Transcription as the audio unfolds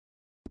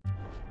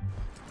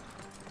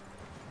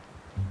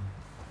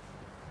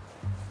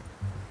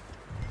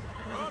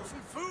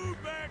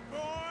Move back,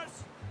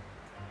 boys!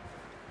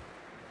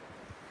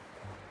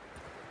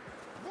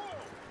 Whoa!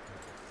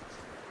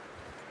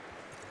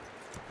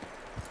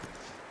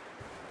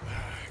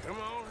 Come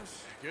on,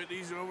 let's get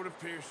these over to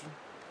Pearson.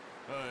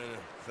 And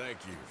thank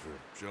you for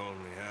showing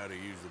me how to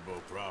use the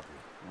boat properly.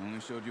 I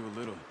only showed you a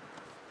little.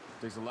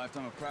 Takes a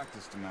lifetime of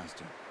practice to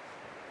master.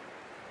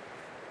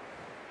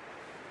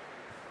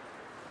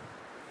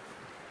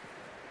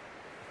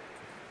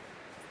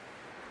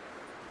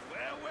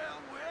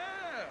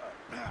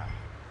 Well.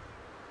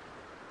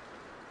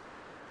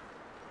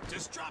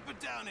 Just drop it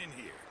down in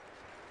here.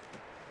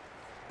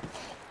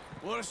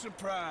 What a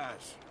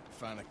surprise.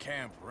 Find a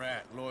camp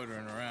rat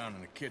loitering around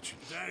in the kitchen.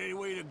 Is that any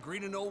way to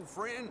greet an old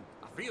friend?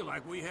 I feel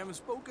like we haven't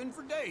spoken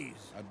for days.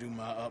 I do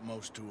my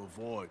utmost to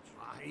avoid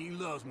you. He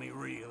loves me,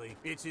 really.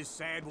 It's his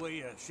sad way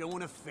of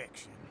showing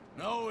affection.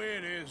 No,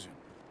 it isn't.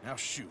 Now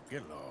shoot,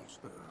 get lost.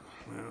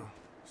 Well,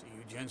 see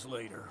you gents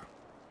later.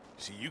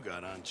 See, you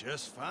got on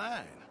just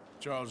fine.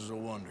 Charles is a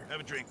wonder. Have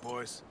a drink,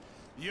 boys.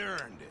 You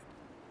earned it.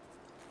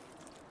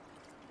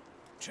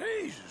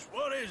 Jesus,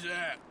 what is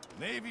that?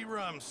 Navy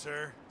rum,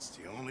 sir. It's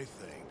the only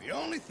thing. The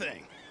only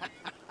thing.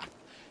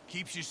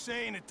 Keeps you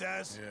sane, it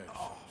does. Yes,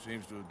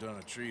 seems to have done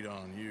a treat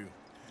on you.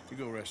 You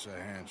go rest that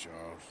hand,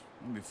 Charles.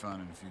 We'll be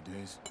fine in a few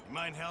days. You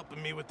mind helping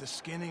me with the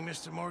skinning,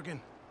 Mr. Morgan?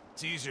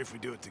 It's easier if we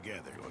do it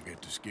together. Do I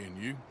get to skin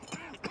you?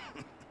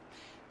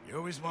 You're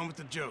always one with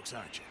the jokes,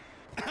 aren't you?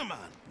 Come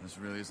on. This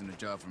really isn't a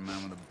job for a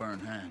man with a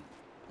burnt hand.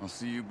 I'll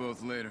see you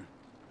both later.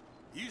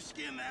 You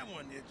skinned that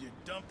one that you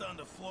dumped on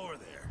the floor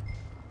there.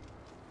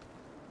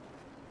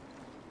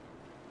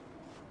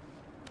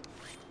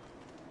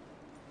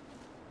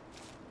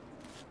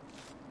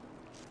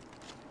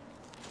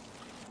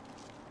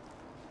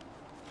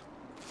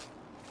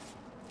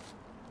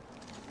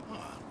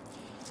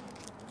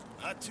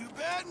 Not too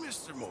bad,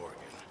 Mr. Morgan.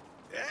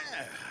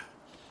 Yeah.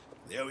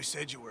 They always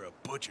said you were a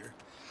butcher.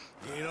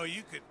 You know,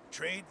 you could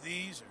trade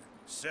these or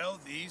sell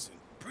these in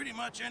pretty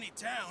much any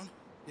town.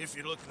 If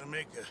you're looking to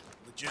make a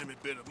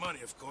legitimate bit of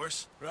money, of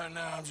course. Right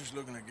now, I'm just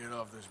looking to get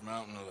off this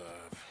mountain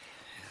alive.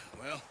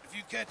 Well, if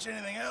you catch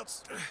anything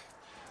else,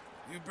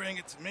 you bring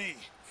it to me.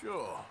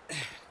 Sure.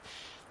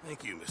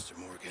 Thank you, Mr.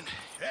 Morgan.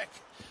 Heck,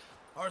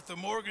 Arthur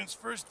Morgan's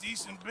first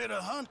decent bit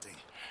of hunting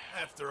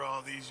after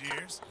all these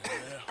years.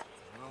 Yeah.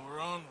 Well,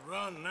 we're on the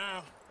run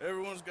now.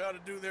 Everyone's got to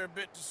do their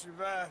bit to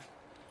survive.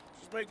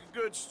 Just make a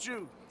good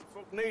stew.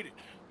 Folk need it.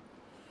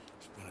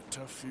 It's been a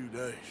tough few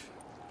days.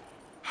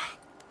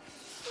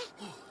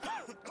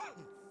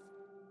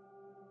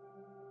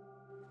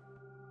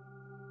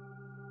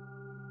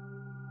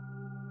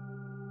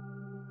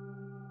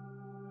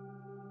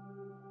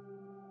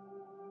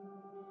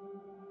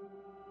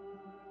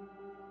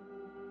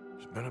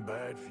 It's been a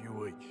bad few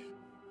weeks,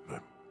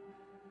 but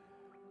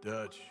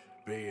Dutch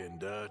being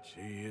Dutch,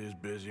 he is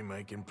busy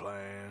making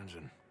plans,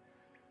 and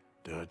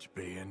Dutch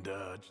being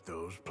Dutch,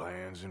 those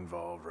plans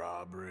involve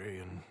robbery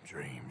and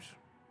dreams.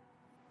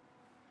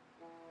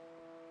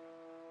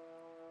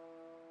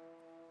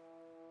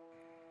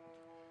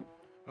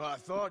 Well, I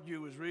thought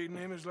you was reading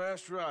him his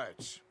last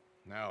rites.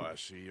 Now I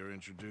see you're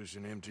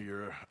introducing him to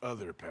your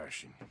other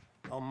passion.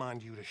 I'll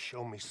mind you to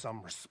show me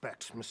some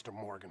respect, Mr.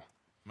 Morgan.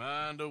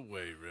 Mind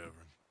away,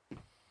 Reverend.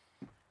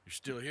 You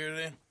still here,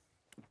 then?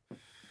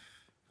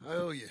 I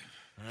owe you.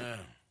 Yeah.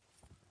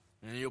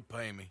 And you'll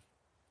pay me.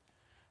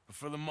 But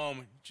for the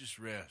moment, just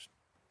rest.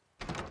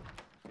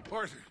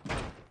 Arthur,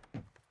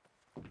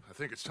 I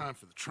think it's time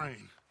for the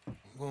train.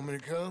 Want me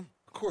to come?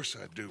 Of course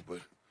I do,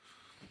 but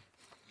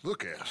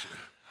look at you.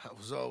 I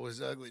was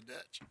always ugly,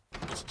 Dutch.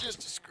 It's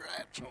just a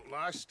scratch. Don't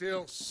lie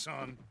still,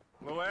 son.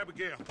 Hello,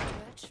 Abigail.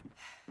 Dutch,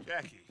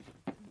 Jackie.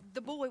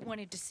 the boy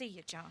wanted to see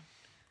you, John.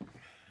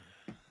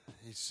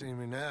 He's seen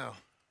me now.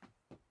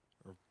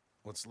 Or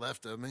what's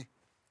left of me.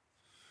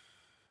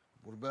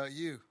 What about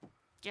you?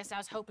 Guess I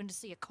was hoping to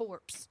see a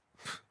corpse.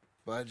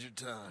 Bide your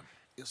time.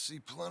 You'll see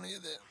plenty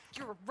of them.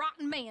 You're a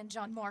rotten man,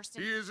 John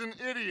Marston. He is an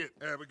idiot,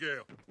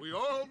 Abigail. We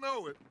all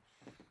know it.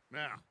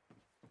 Now,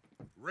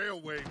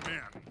 railway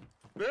men.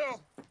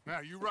 Bill, now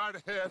you ride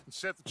ahead and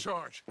set the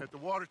charge at the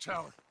water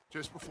tower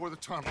just before the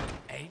tunnel.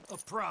 Ain't a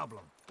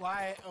problem.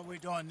 Why are we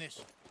doing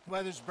this?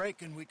 Weather's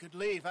breaking. We could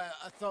leave. I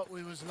thought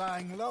we was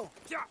lying low.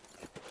 Yeah,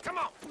 come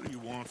on. What do you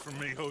want from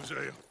me,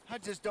 Hosea? I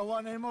just don't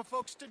want any more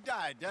folks to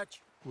die,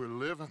 Dutch. We're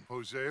living,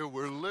 Hosea.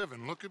 We're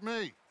living. Look at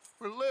me.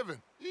 We're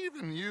living.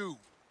 Even you.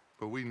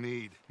 But we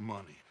need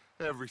money.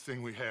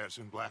 Everything we has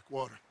in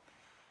Blackwater.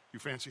 You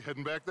fancy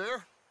heading back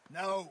there?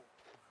 No.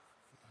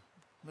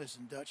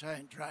 Listen, Dutch, I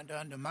ain't trying to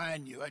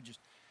undermine you. I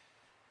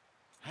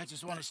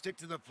just want to stick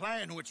to the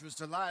plan, which was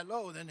to lie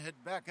low, then head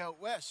back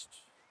out west.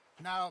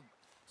 Now,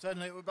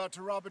 suddenly we're about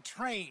to rob a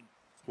train.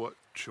 What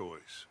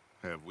choice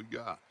have we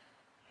got?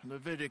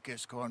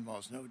 Leviticus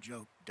Cornwall's no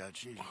joke,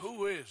 Dutch.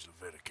 Who is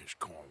Leviticus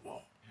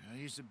Cornwall?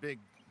 He's a big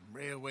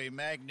railway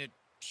magnate,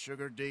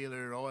 sugar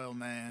dealer, oil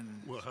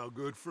man. Well, how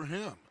good for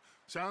him.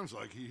 Sounds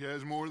like he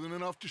has more than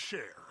enough to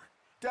share.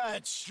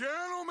 Dutch!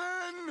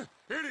 Gentlemen,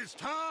 it is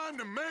time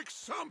to make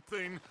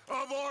something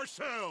of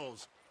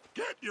ourselves.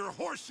 Get your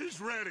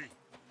horses ready.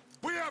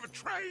 We have a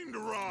train to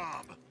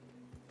rob!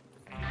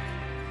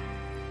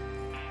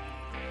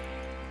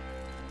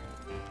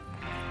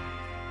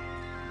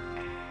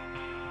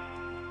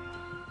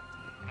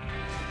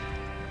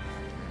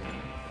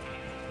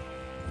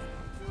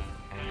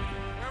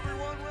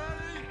 Everyone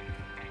ready?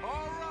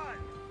 All right,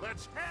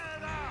 let's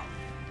head out!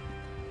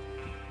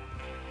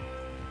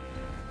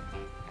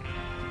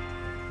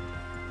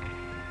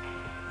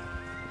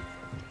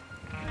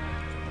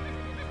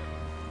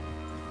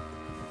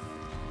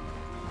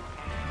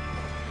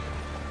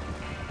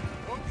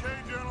 Okay,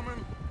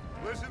 gentlemen,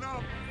 listen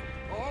up,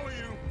 all of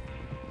you.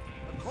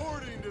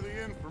 According to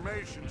the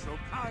information so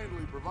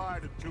kindly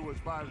provided to us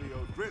by the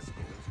O'Driscolls,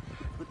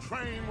 the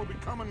train will be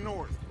coming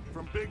north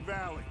from Big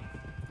Valley.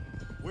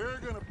 We're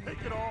gonna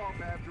pick it off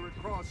after it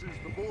crosses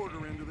the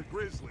border into the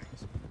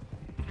Grizzlies.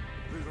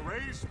 There's a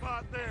raised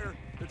spot there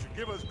that should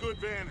give us good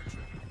vantage.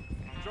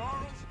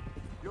 Charles,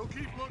 you'll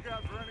keep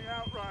lookout for any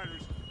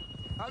outriders.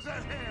 How's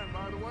that hand,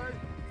 by the way?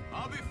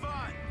 I'll be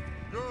fine.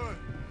 Good.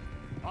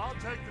 I'll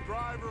take the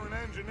driver and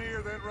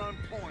engineer, then run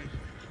point.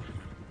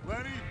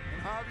 Lenny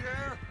and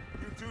Javier,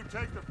 you two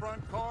take the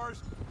front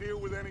cars, deal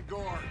with any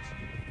guards.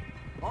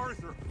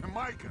 Arthur and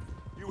Micah,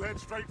 you head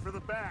straight for the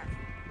back.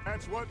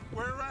 That's what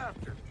we're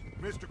after.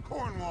 Mr.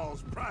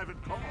 Cornwall's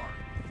private car.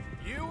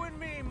 You and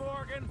me,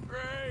 Morgan.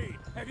 Great.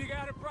 Have you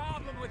got a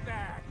problem with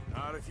that?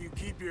 Not if you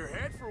keep your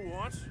head for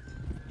once.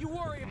 You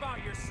worry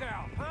about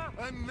yourself, huh?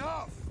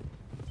 Enough!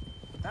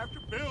 After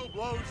Bill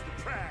blows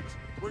the tracks,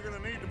 we're gonna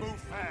need to move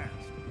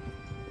fast.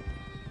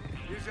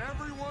 Is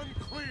everyone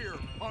clear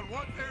on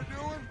what they're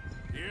doing?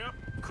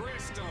 Yep.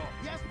 Crystal.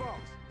 Yes, boss.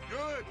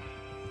 Good.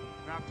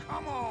 Now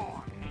come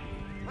on.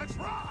 Let's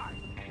ride.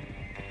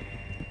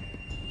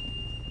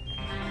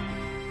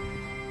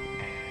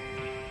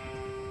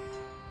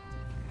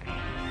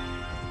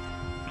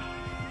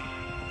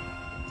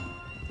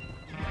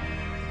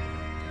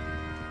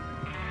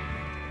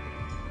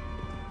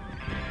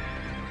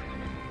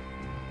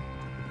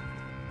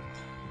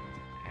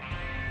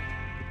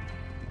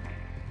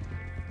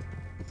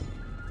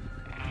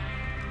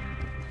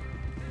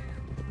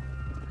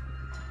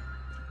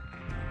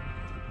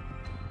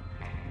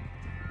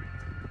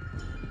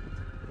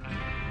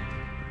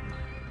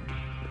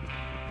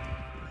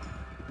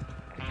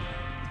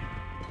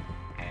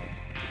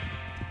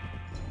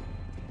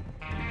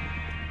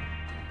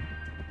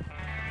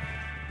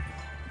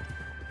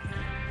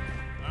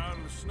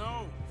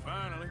 Snow,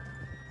 finally.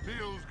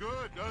 Feels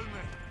good, doesn't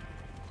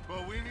it?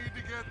 But we need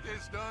to get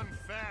this done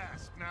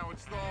fast. Now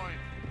it's thawing,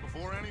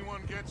 before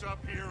anyone gets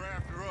up here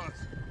after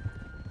us.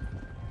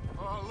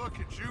 Oh, look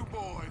at you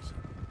boys.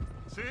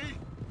 See?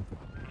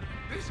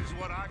 This is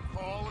what I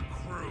call a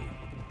crew.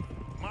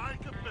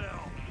 Micah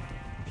Bell,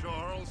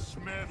 Charles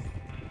Smith,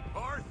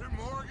 Arthur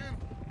Morgan,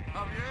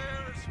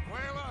 Javier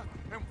Escuela,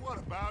 and what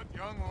about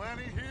young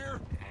Lenny here?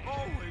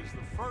 Always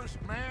the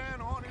first man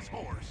on his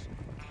horse.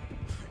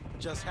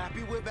 Just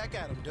happy we're back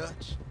at him,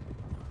 Dutch.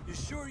 You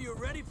sure you're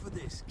ready for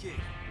this,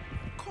 kid?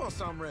 Of course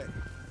I'm ready.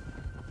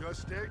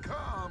 Just stay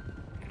calm.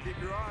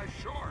 Keep your eyes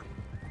sharp.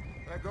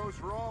 That goes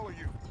for all of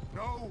you.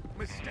 No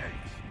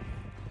mistakes.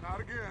 Not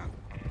again.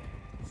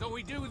 So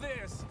we do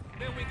this,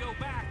 then we go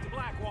back to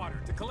Blackwater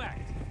to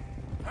collect.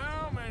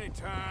 How many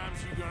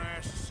times you gonna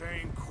ask the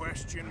same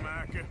question,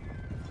 Micah?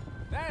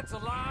 That's a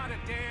lot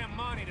of damn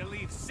money to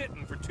leave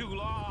sitting for too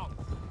long.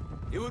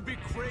 It would be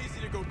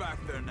crazy to go back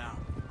there now.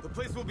 The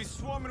place will be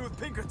swarming with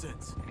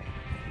Pinkertons.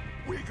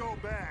 We go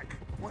back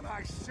when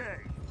I say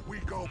we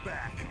go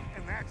back,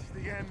 and that's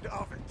the end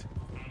of it.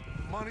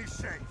 Money's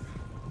safe.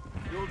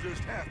 You'll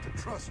just have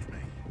to trust me.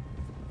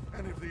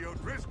 And if the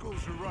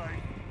O'Driscolls are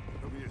right,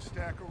 there'll be a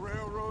stack of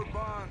railroad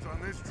bonds on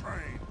this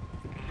train.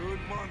 Good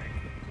money,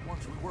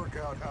 once we work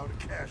out how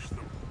to cash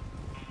them.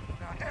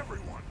 Now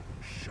everyone,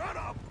 shut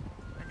up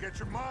and get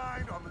your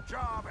mind on the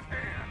job at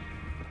hand.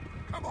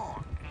 Come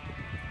on.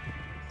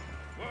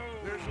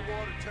 Whoa. There's the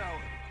water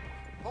tower.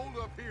 Hold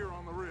up here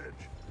on the ridge.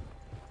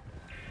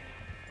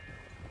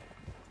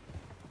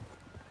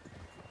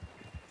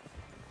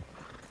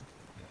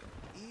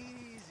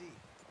 Easy.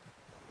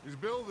 Is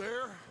Bill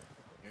there?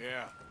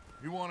 Yeah.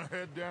 You want to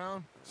head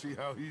down, see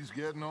how he's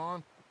getting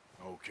on?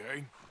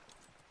 Okay.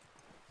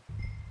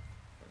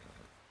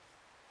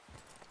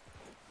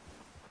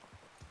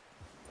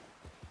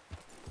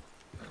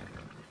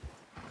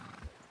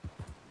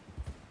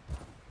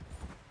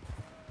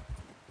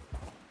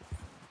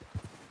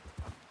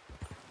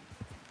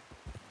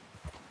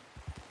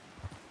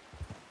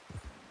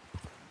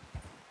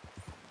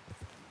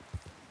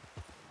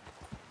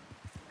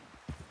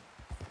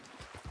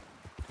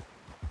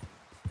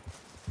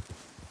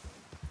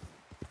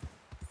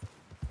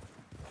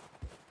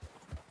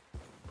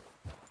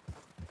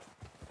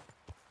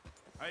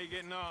 How you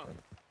getting on?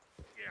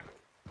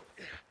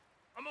 Yeah.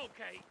 I'm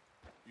okay.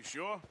 You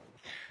sure?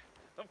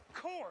 Of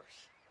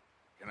course.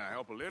 Can I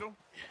help a little?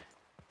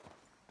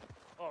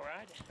 All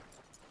right.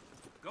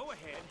 Go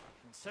ahead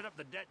and set up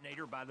the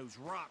detonator by those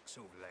rocks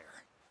over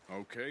there.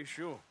 Okay,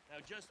 sure. Now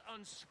just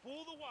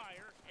unspool the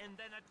wire and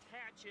then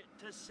attach it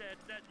to said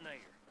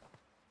detonator.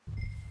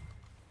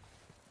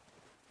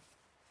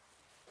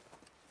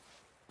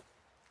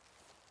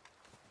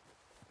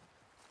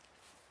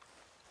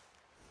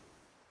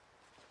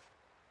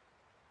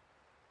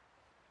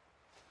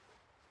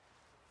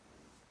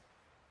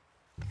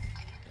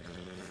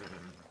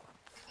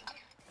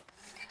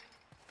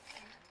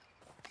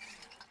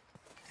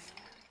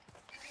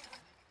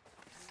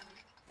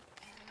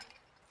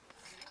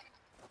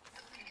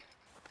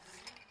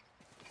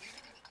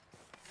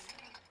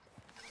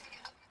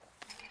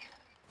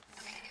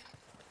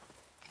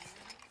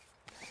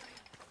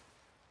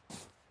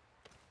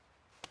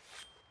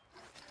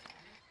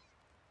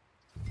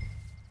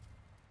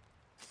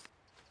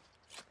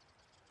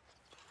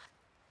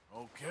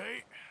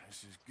 Okay,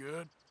 this is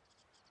good.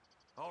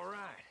 All right.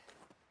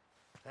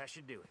 That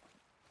should do it.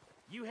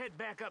 You head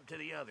back up to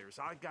the others.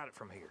 I got it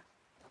from here.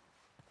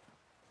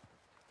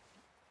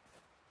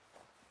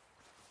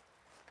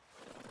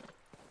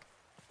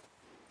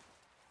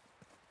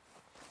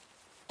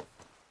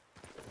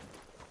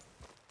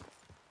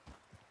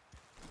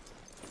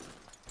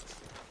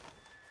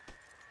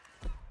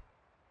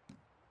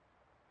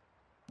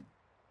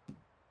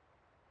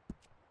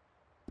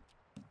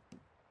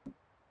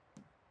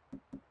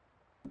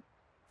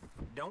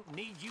 Don't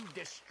need you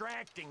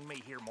distracting me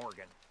here,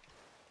 Morgan.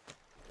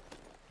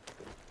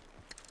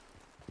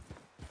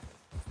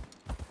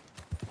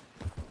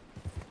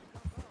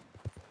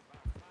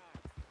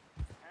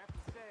 Have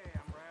to say,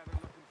 I'm rather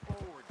looking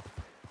forward to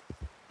this.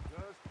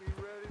 Just be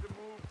ready to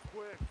move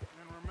quick,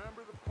 and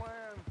remember the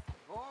plan.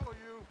 All of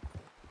you,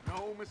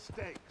 no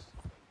mistakes.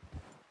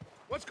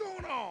 What's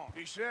going on?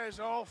 He says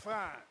all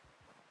fine.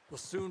 We'll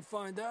soon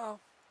find out.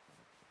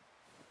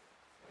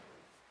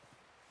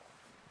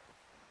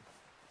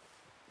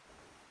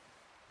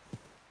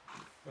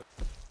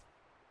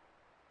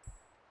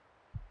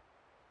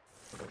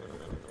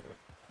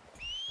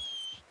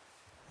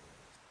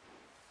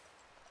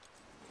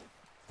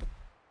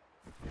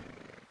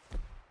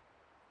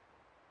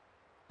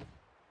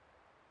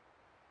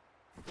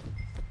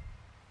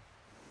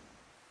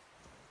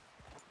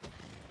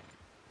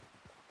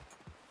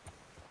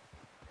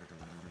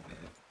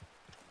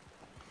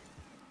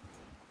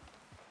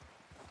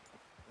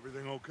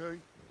 Everything okay?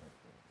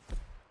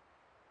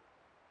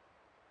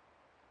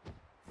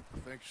 I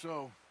think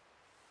so.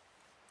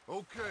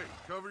 Okay,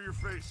 cover your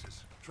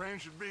faces. Train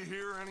should be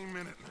here any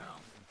minute now.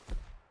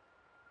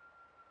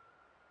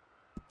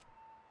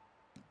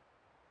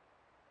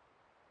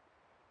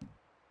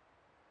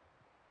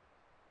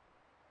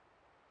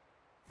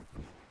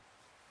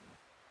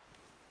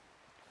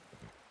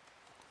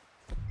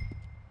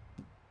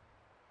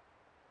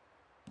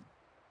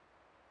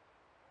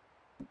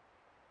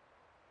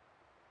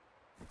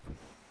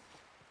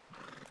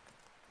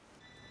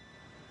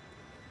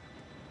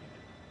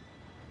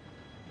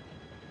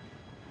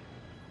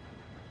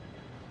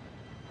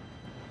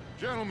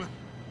 Gentlemen,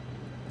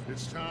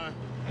 it's time.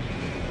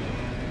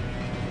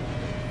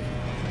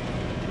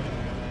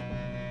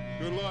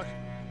 Good luck,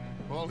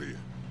 all of you.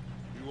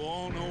 You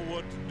all know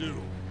what to do.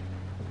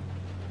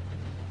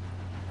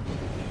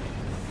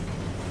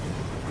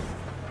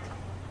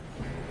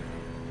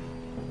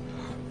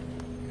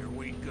 Here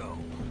we go.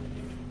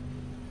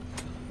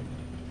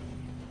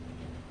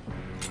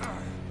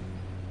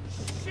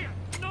 Shit!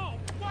 No!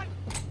 What?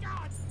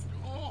 God!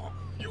 Oh,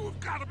 you have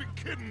got to be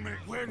kidding me.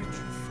 Where did you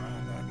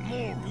find that?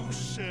 Morgan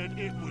said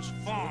it was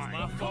fine.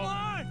 Come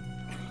on!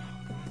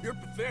 You're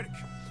pathetic.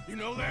 You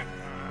know that?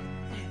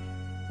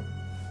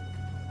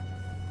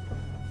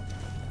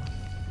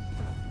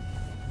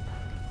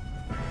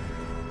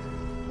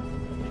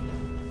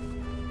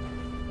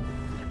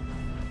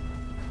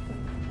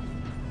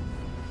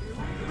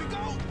 Here we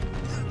go!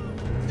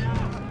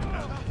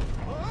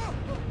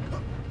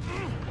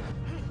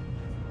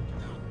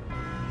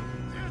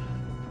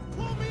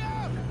 Pull me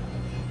out!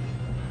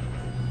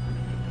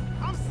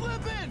 I'm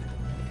slipping!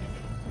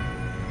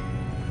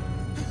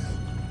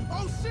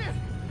 Oh, shit!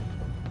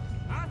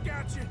 I've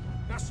got you.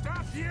 Now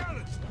stop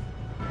yelling.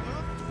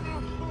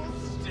 Oh,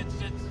 shit,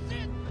 shit,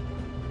 shit!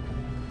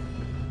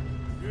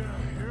 Yeah,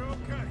 you're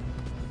okay.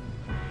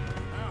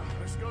 Now,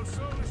 let's go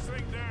slow this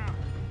thing down.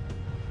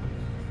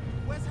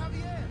 Where's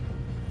Javier?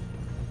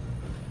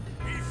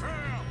 He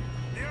fell.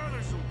 The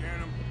others will get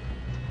him.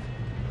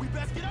 We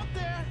best get up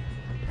there!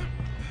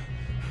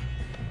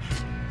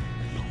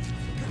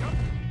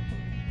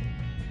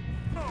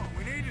 No,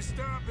 we need to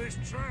stop this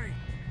train.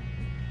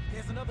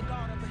 There's another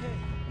guard up ahead.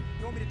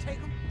 You want me to take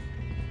him?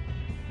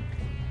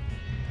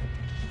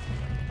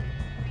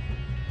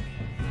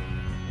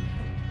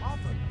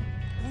 Arthur,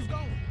 who's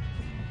going?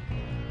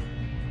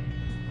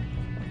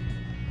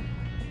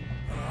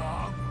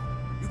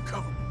 You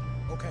cover me.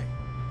 Okay.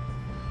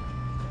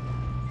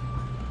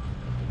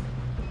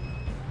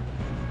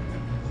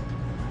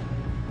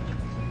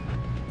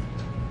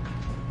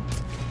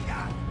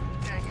 God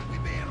dang it, we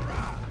being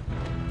robbed!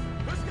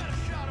 Who's got a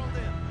shot on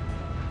them?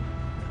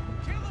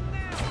 Kill him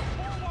now!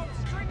 Or won't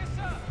string us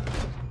up!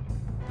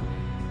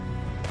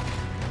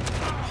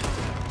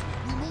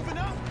 We moving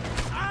up?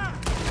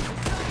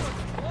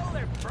 Blow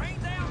their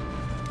brains out!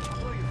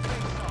 Blow your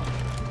face off!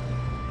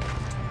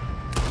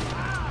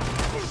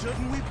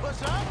 Shouldn't we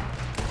push up?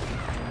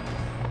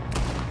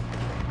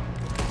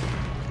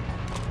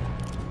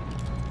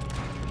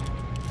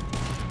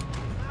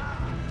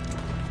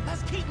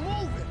 Let's keep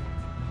moving!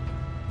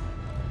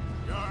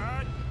 You all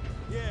right?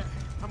 Yeah,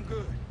 I'm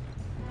good.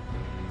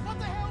 What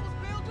the hell was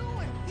Bill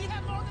doing? He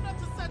had long enough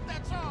to set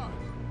that charge.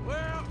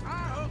 Well,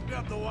 I hooked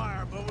up the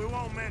wire, but we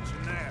won't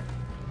mention that.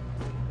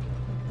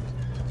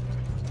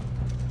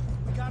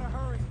 We gotta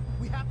hurry.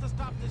 We have to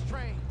stop this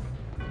train.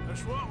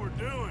 That's what we're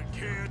doing,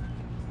 kid.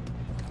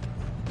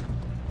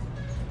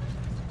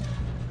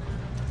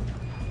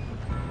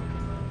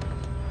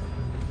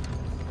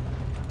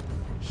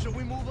 Should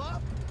we move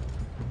up?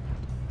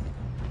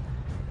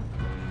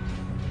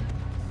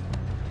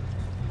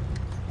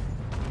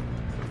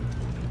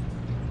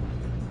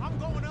 I'm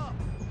going up.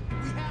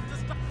 We have to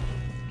stop.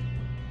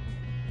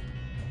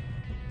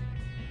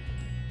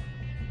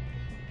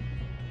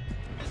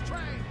 This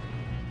train.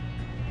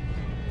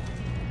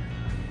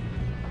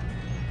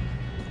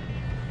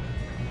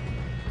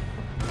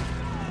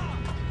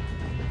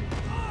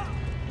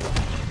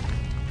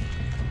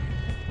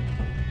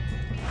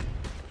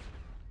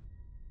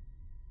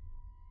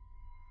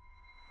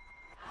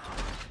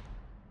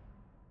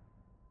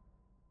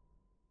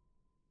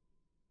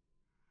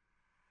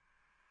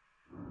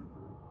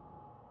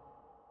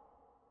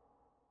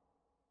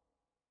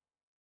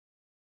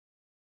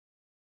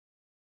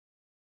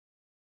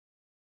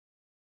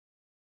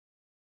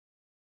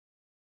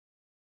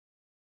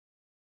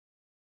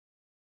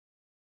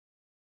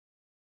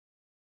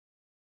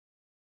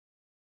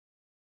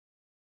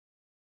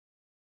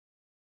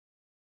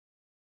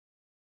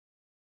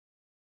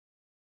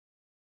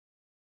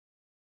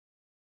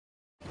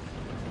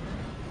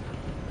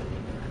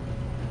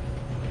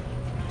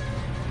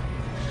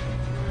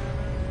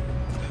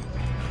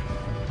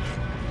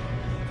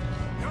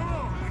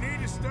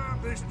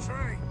 This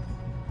train.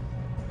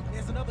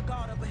 There's another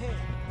guard up ahead.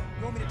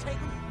 You want me to take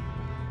him?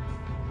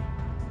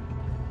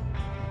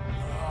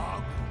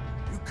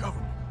 You cover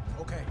me.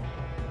 Okay.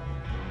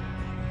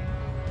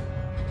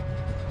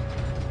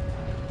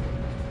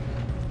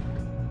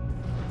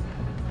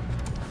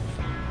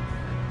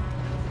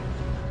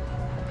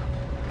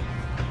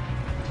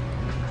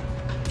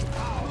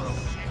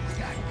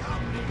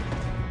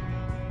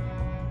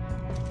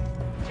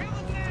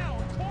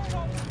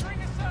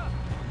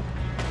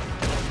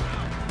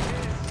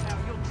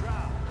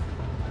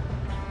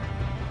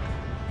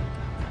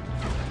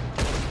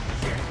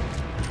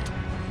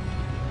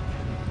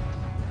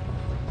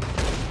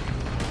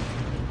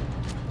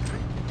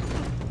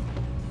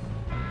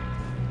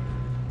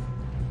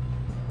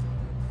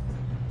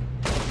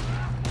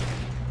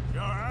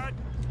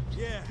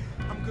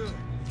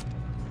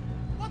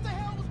 What the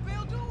hell was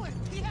Bill doing?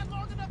 He had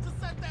long enough to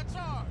set that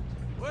charge.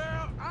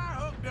 Well, I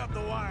hooked up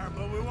the wire,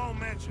 but we won't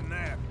mention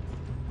that.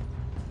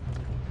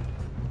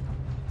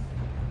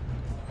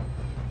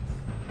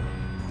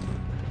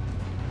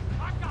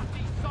 I got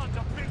these sons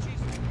of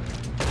bitches!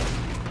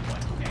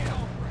 Get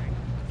over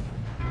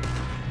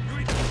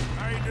it!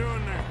 How you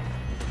doing there?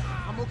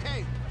 I'm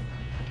okay.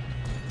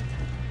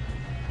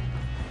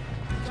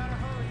 We gotta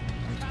hurry.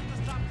 We have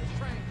to stop this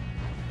train.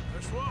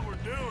 That's what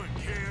we're doing,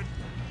 kid.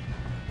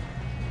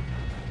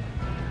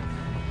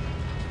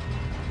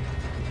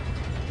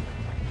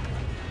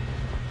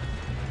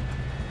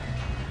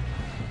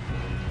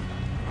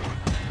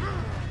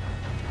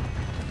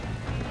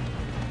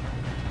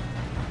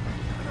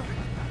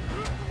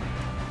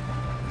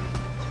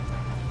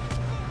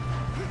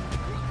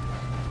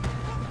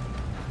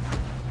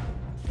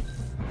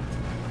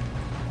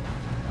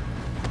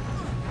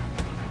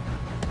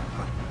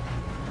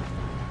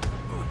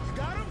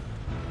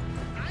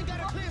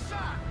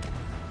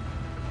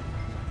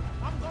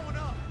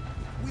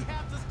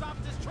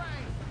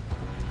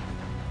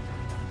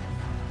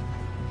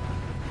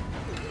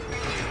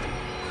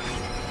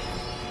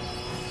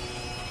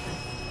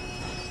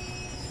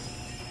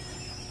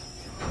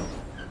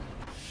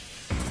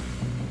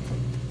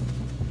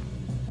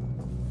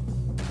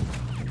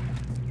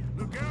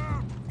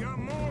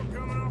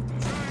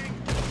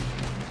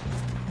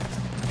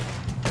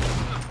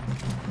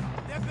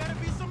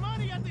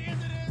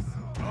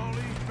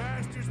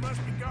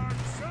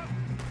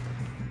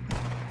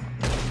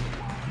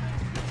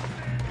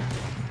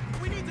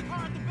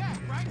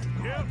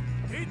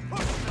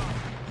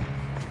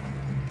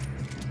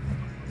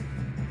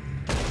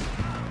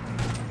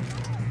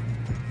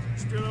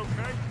 Still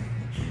okay?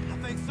 I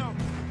think so.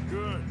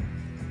 Good.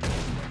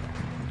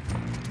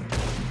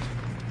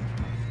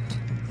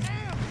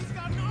 Damn, he's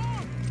got an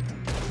arm!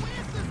 Who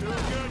is this Still guy?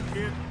 good,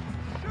 kid.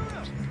 Shoot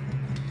him!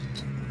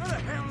 Where the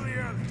hell are the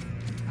others?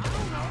 I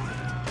don't know.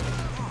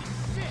 Oh,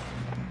 shit!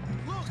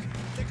 Look,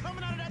 they're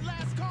coming out of that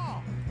last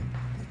car.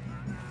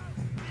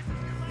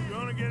 We're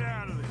gonna get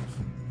out of this.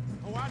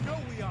 Oh, I know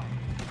we are.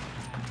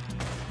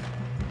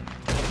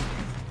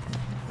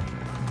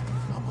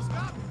 Almost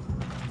got me.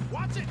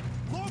 Watch it!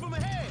 More of them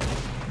ahead!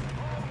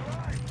 All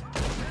right!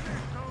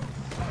 Finish those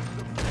sons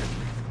of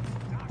bitches!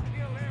 I'll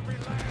kill every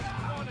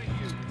last one of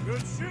you!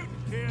 Good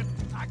shooting, kid.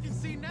 I can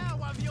see now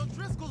why the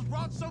O'Driscolls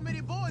brought so many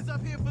boys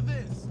up here for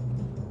this.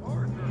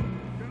 Arthur,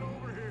 get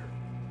over here.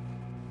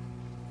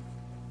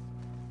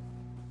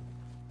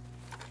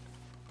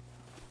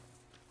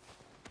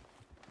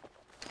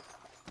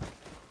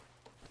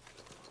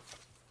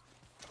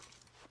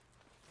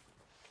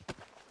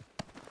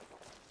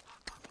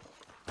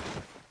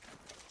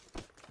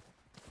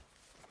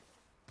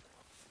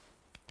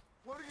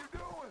 What are you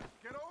doing?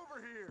 Get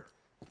over here!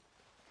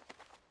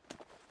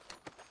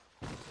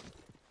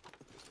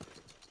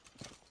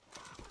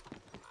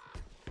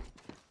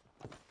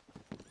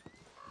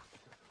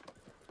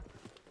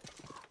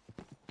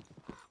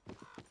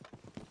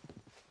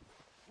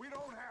 We don't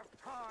don't have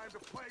time to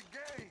play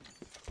games.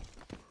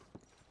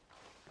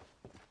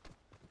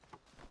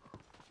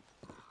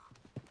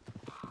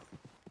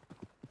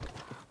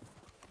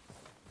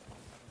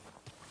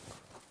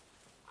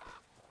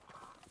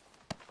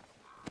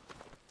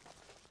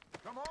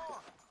 Come on!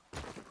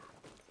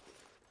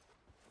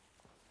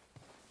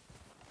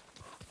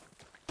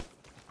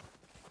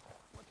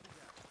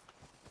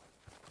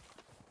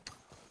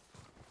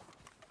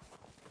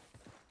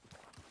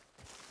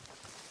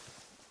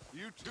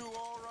 You two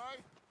all right?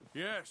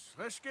 Yes,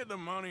 let's get the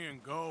money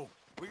and go.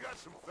 We got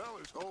some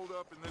fellas holed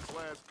up in this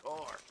last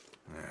car.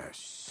 Ah,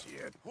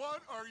 shit.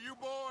 What are you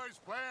boys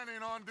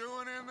planning on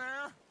doing in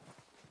there?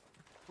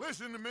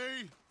 Listen to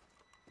me.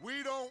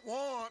 We don't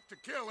want to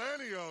kill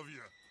any of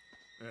you.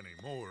 Any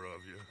more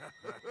of you.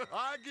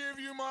 I give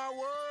you my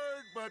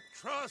word, but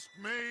trust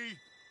me,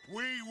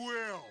 we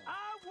will.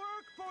 I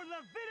work for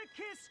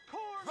Leviticus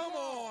Corps. Come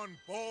on,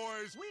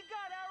 boys. We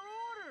got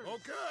our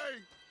orders.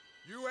 Okay.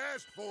 You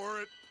asked for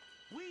it.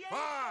 We ain't 5,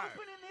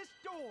 opening this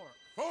door.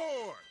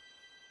 4,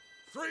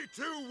 3,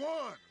 2,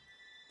 1.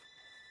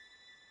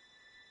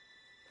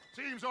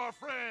 Seems our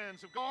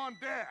friends have gone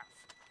deaf.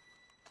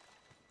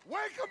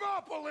 Wake them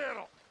up a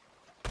little.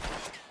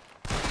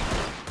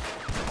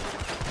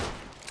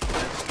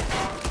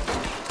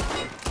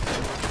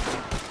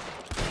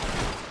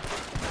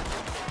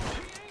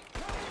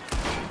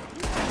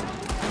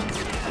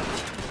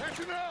 That's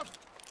enough.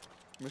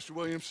 Mr.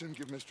 Williamson,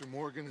 give Mr.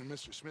 Morgan and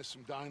Mr. Smith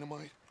some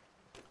dynamite.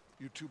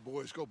 You two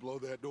boys go blow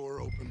that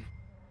door open.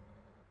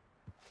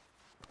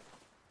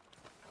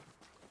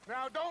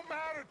 Now, don't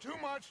matter too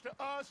much to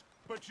us,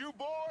 but you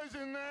boys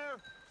in there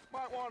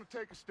might want to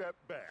take a step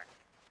back.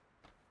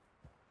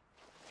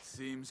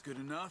 Seems good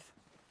enough.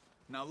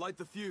 Now light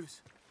the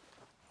fuse.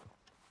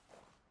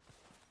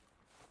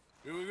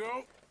 Here we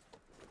go.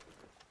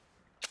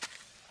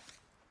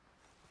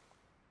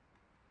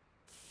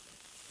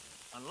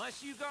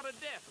 Unless you got a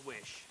death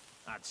wish,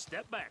 I'd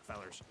step back,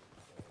 fellers.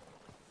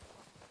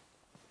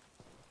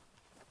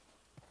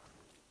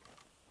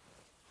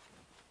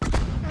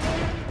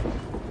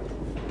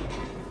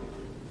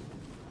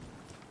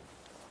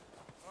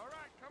 All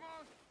right, come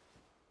on.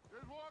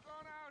 Just walk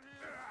on out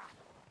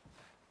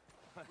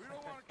here. We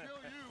don't want to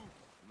kill you.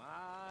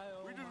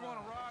 We just want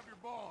to rob your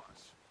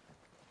boss.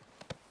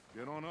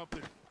 Get on up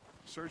there.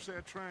 Search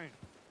that train.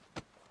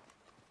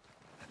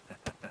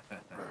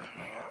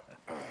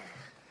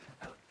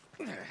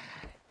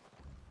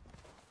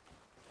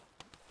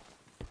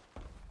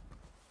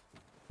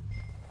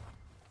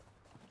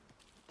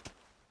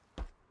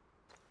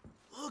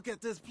 Look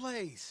at this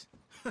place.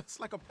 It's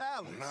like a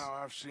palace. Now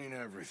I've seen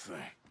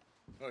everything.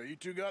 Oh, you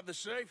two got the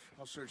safe?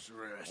 I'll search the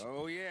rest.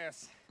 Oh,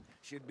 yes.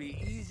 Should be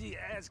easy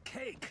as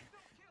cake.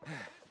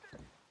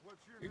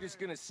 You're just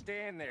gonna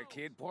stand there,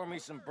 kid. Pour me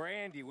some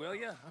brandy, will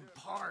you? I'm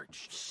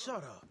parched.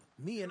 Shut up.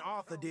 Me and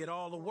Arthur did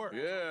all the work.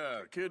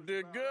 Yeah, kid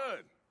did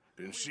good.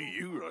 Didn't see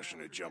you rushing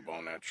to jump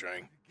on that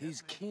train.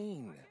 He's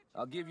keen.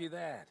 I'll give you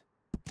that.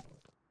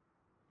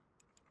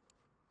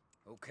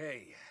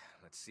 Okay,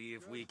 let's see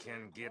if we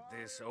can get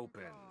this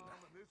open.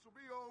 This will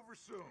be over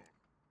soon.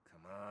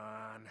 Come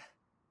on.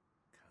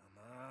 Come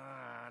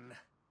on.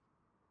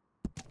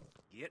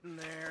 Get in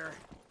there.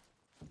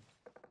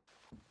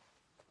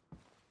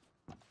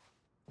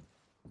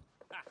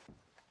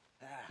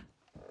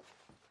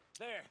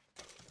 There.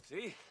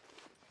 See?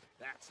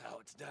 That's how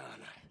it's done.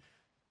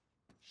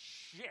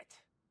 Shit.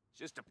 It's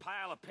just a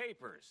pile of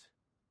papers.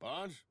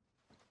 Bonds?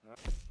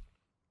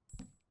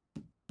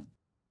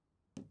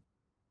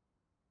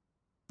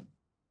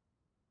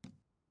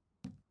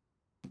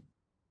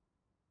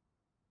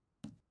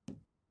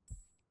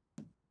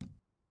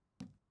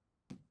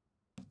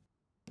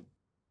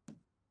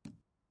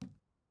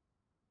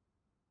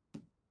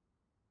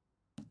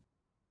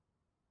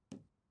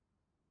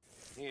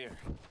 Here.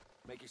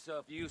 Make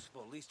yourself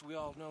useful. At least we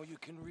all know you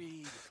can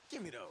read.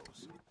 Give me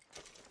those.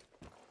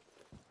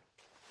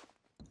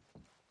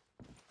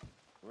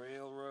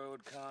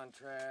 Railroad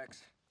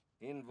contracts,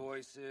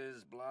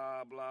 invoices,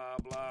 blah, blah,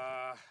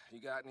 blah. You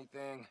got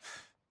anything?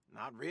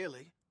 Not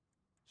really.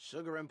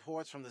 Sugar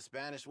imports from the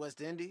Spanish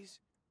West Indies.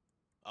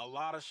 A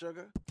lot of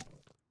sugar.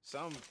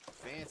 Some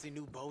fancy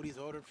new boat he's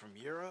ordered from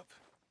Europe.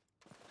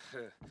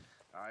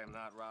 I am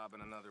not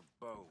robbing another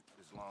boat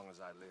as long as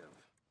I live.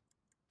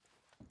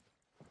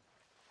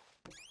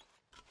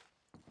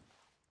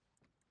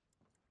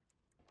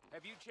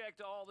 Have you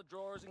checked all the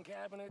drawers and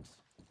cabinets?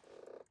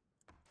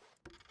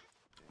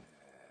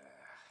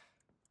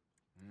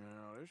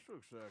 No, this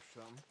looks like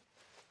something.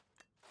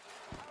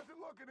 How's it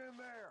looking in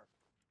there?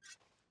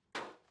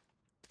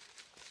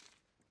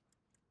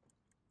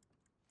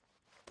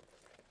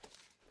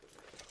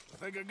 I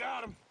think I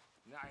got him.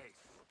 Nice.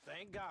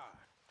 Thank God.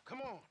 Come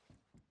on.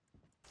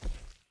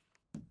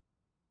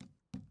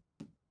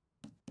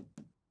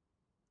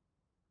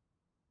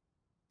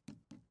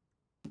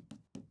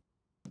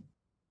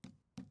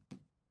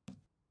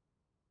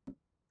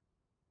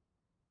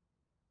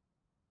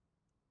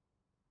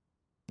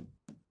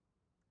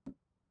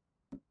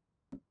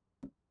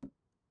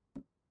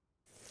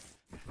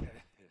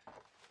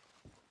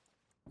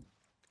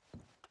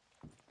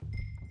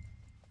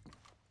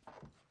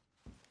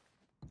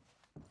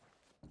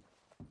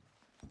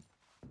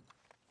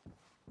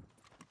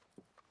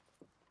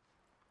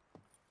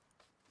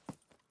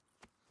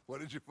 What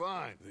did you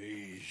find?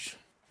 These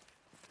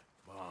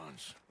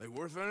bonds. They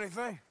worth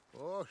anything?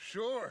 Oh,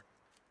 sure.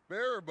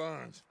 Bearer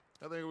bonds.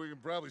 I think we can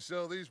probably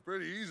sell these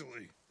pretty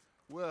easily.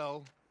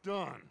 Well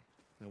done.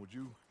 Now, would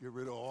you get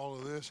rid of all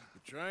of this?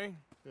 The train?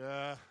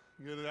 Yeah,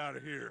 get it out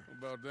of here.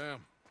 What about them?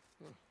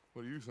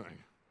 What do you think?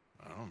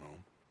 I don't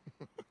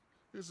know.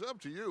 It's up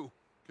to you.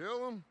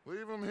 Kill them,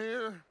 leave them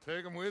here,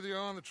 take them with you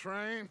on the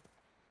train.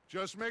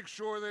 Just make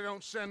sure they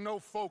don't send no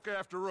folk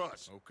after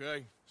us.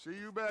 Okay. See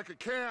you back at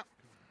camp.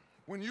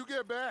 When you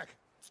get back,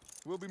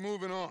 we'll be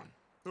moving on.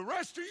 The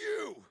rest of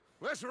you,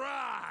 let's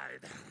ride!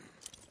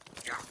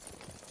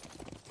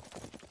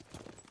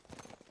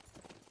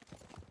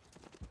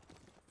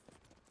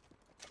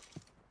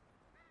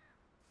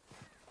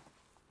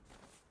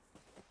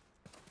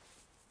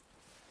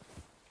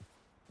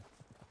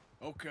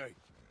 Okay.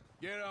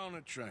 Get on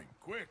the train.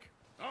 Quick.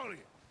 All of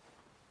you.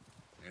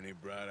 Any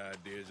bright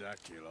ideas, I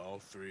kill all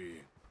three.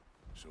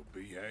 So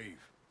behave.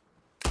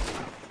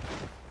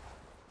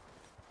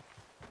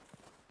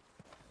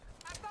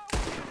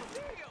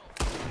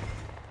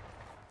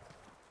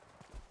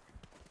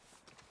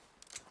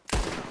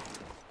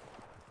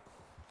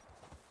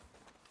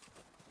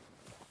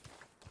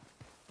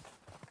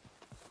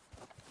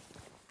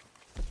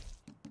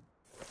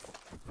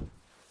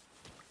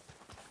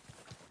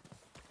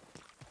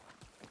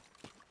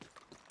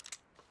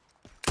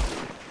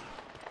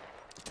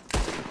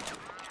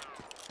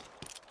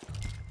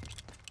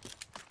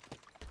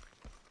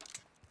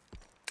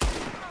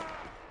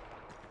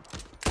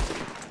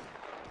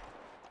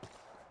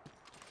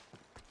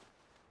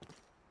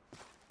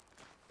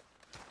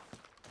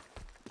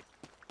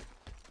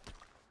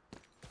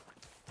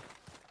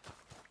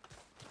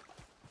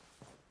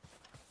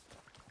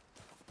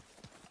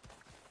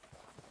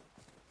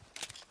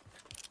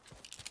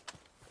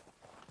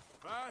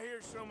 If I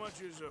hear so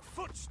much as a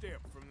footstep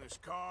from this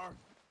car,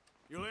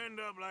 you'll end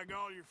up like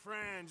all your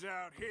friends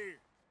out here.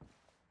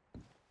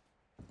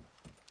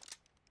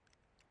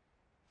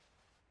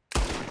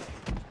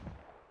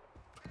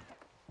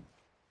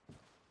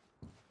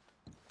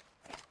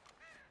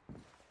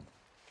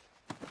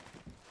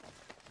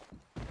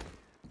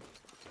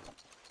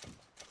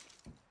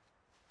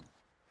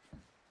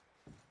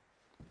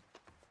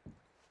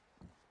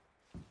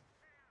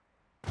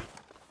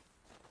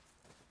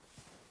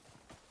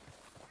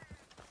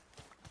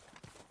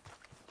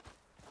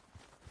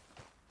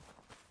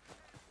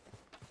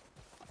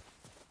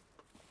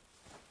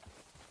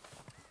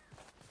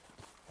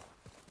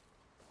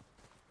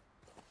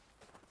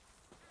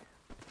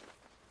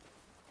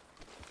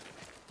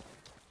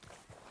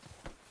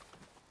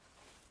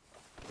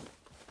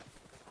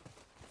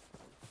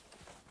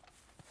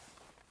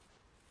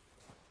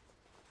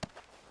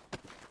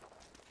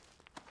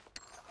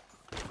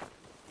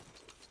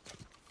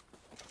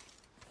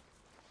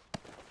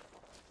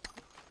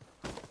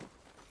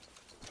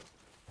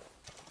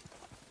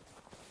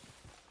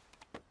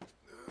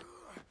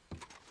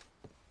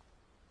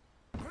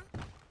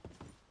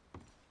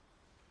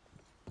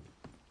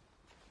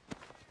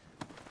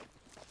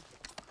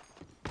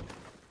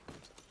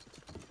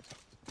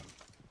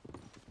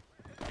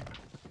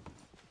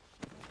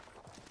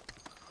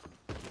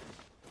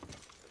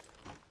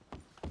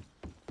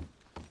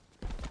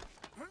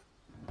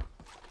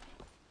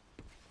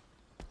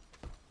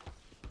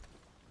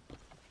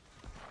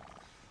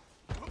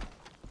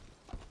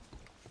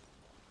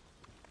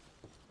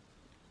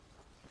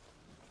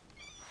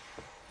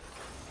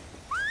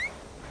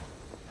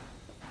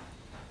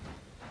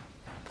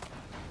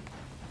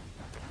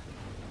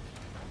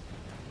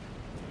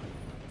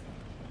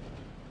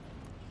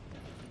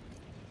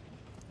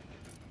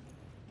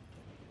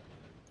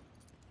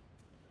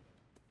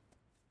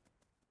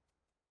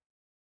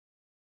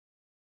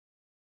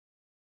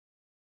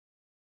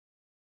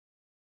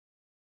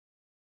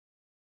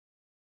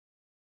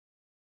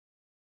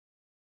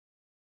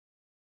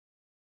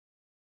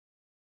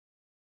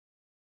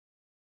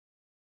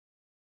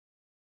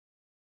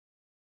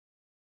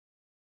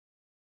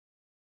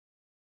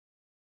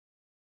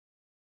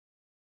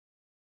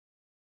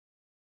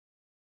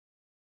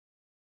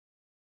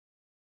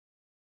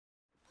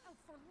 Oh,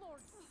 for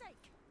Lord's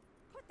sake!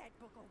 Put that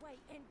book away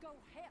and go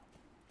help!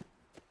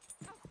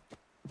 Oh,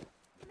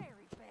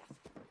 Mary Beth.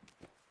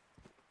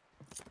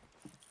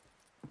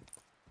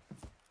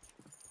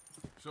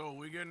 So,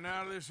 we getting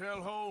out of this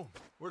hellhole?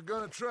 We're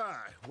gonna try.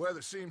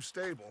 Weather seems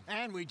stable.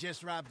 And we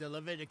just robbed the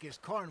Leviticus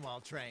Cornwall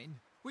train.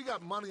 We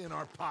got money in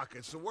our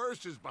pockets. The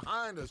worst is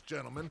behind us,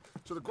 gentlemen.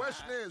 So the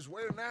question is,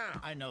 where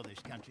now? I know this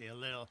country a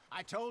little.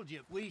 I told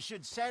you, we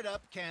should set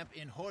up camp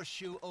in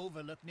Horseshoe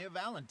Overlook near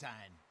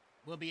Valentine.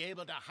 We'll be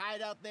able to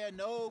hide out there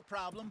no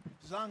problem,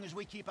 as long as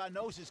we keep our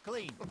noses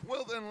clean.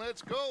 Well, then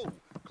let's go.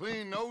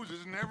 Clean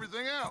noses and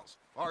everything else.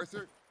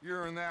 Arthur,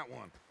 you're in that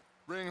one.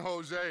 Bring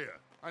Hosea.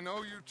 I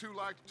know you two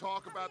like to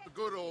talk about the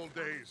good old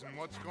days and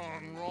what's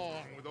gone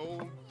wrong with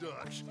old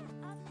Dutch.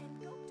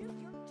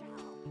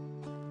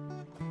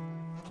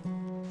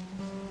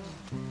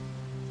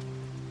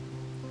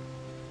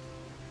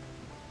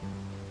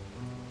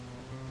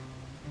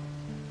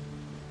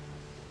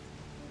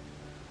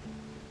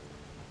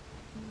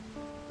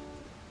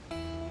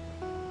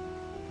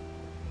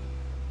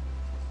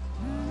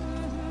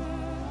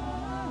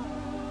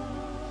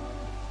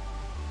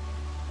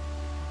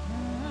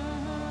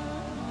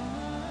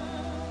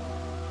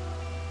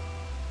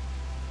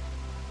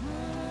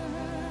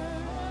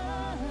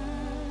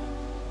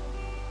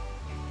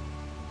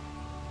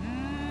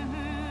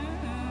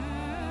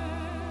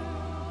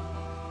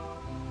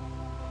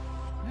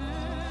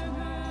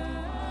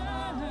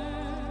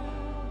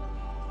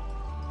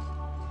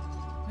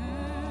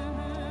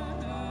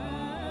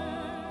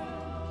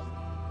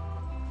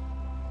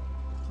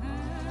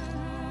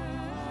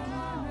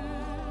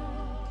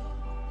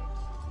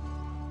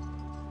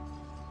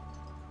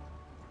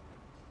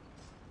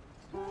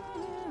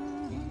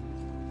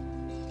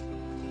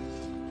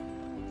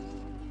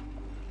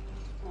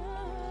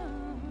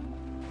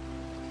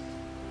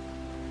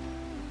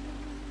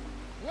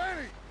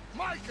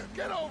 Micah,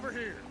 get over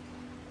here!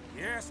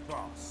 Yes,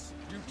 boss.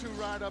 You two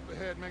ride up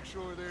ahead, make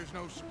sure there's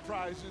no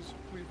surprises.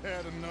 We've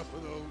had enough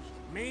of those.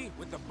 Me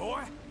with the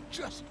boy?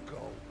 Just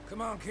go.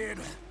 Come on, kid.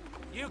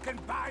 You can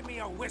buy me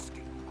a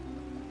whiskey.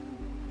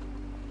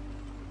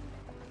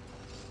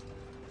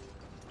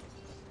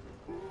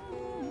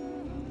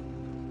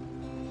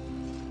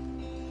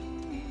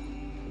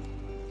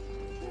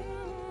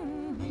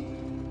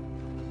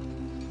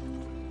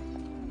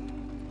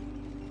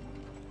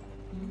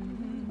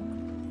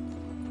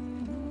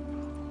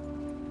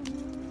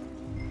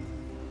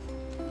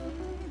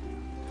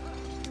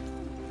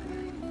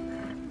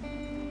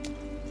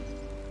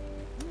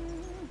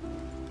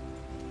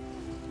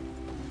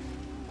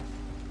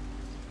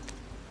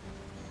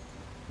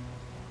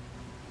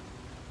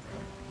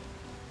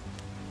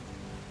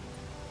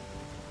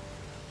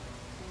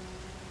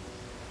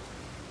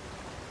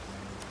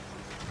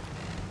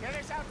 Get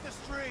us out the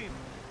stream.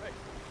 Hey,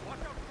 watch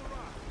out for the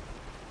rock.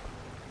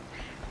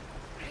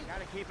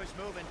 Gotta keep us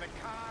moving, but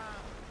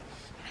calm.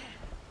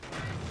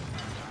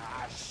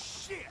 Ah,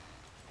 shit!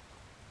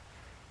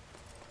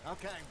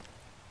 Okay,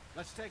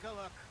 let's take a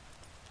look.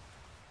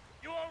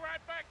 You all right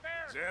back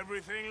there? Does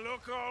everything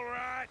look all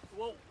right?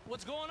 Well,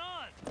 what's going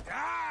on?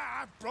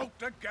 Ah, I broke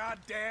the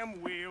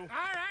goddamn wheel. All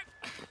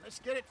right, let's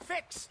get it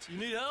fixed. You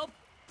need help?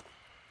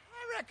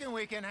 I reckon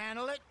we can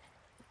handle it.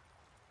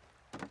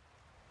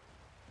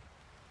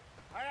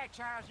 All right,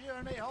 Charles, you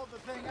and me hold the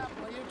thing up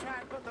while you try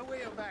and put the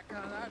wheel back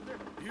on, Arthur.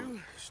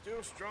 You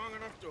still strong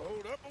enough to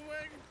hold up a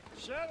wagon?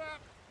 Shut up.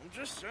 I'm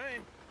just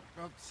saying.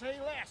 Well, say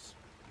less.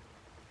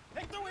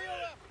 Pick the wheel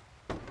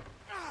up.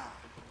 Ah.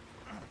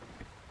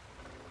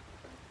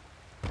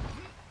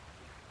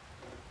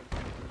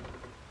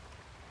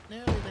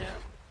 Nearly there.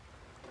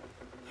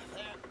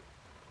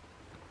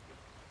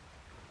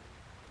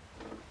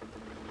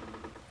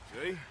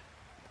 See?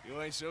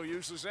 You ain't so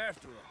useless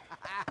after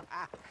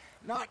all.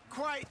 Not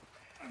quite.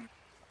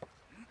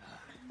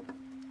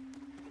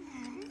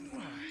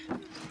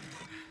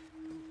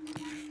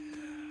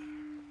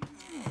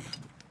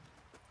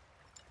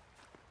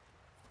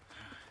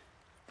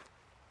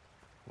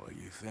 What do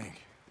you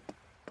think?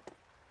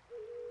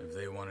 If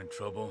they wanted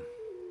trouble,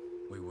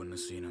 we wouldn't have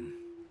seen them.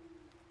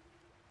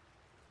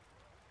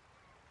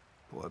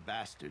 Poor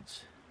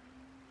bastards.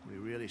 We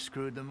really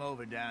screwed them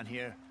over down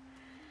here.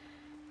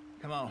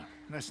 Come on,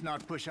 let's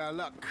not push our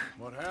luck.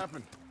 What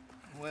happened?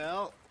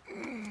 Well,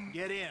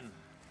 get in.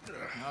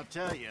 I'll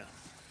tell you.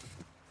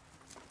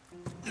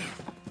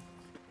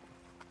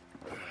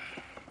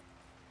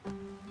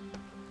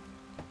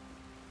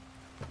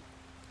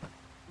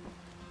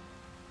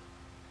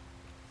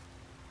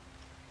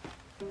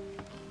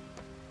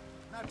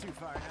 Not too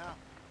far now.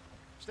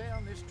 Stay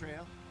on this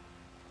trail.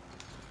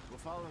 We'll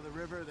follow the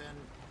river, then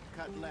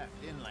cut left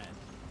inland.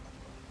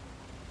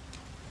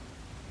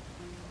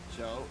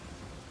 So,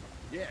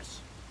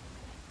 yes,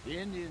 the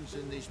Indians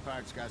in these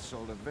parts got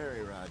sold a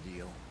very raw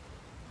deal.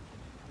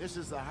 This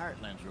is the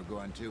heartlands we're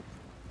going to.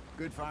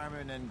 Good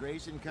farming and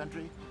grazing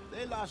country,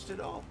 they lost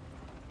it all.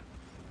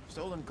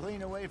 Stolen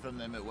clean away from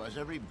them it was,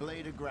 every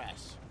blade of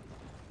grass.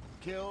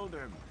 Killed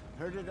or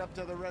herded up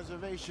to the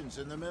reservations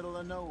in the middle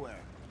of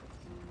nowhere.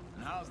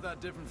 And how's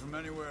that different from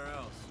anywhere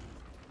else?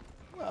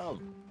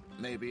 Well,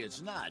 maybe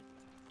it's not.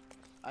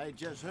 I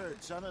just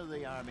heard some of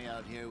the army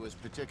out here was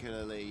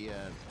particularly,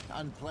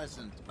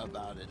 unpleasant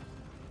about it.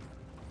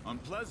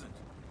 Unpleasant?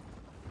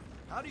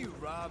 How do you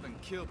rob and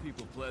kill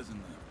people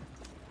pleasantly?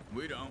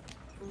 We don't,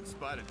 in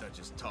spite of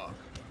Dutch's talk.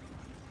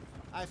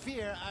 I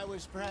fear I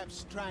was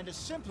perhaps trying to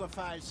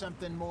simplify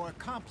something more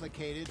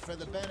complicated for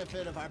the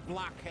benefit of our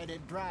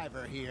block-headed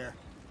driver here.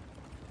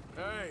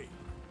 Hey,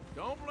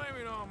 don't blame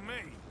it on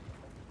me.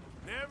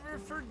 Never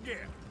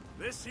forget,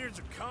 this here's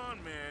a con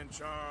man,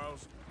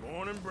 Charles,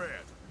 born and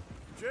bred.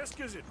 Just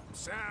 'cause it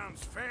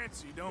sounds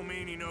fancy don't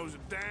mean he knows a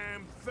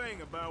damn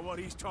thing about what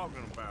he's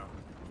talking about.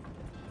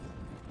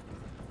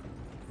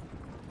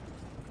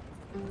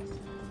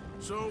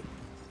 So,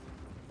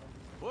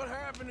 what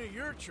happened to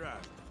your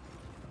tribe?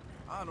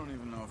 I don't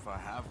even know if I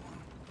have one.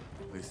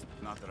 At least,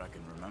 not that I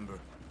can remember.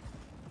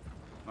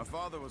 My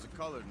father was a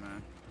colored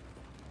man.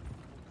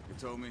 He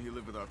told me he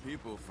lived with our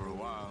people for a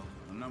while.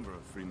 A number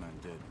of free men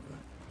did, but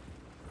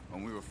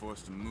when we were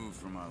forced to move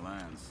from our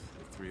lands,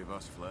 the three of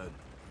us fled.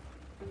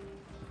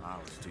 I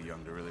was too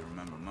young to really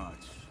remember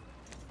much.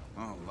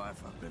 My whole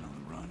life I've been on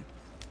the run.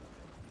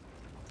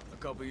 A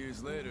couple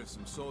years later,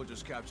 some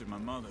soldiers captured my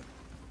mother.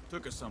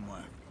 Took her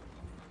somewhere.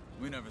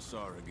 We never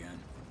saw her again.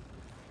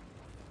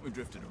 We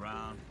drifted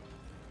around.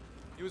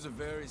 He was a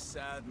very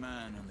sad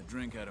man, and the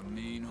drink had a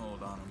mean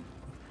hold on him.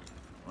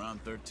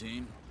 Around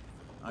 13,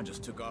 I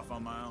just took off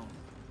on my own.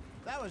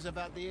 That was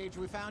about the age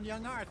we found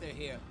young Arthur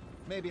here.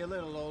 Maybe a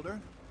little older.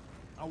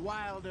 A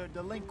wilder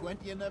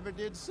delinquent you never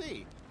did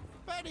see.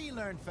 But he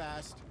learned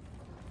fast.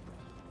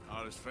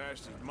 Not as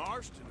fast as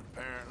Marston,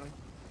 apparently.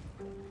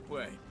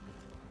 Wait,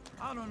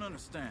 I don't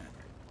understand.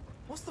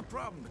 What's the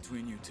problem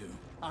between you two?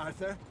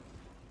 Arthur?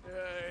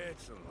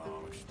 It's a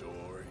long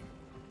story.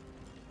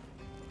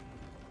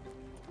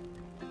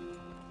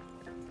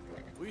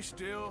 We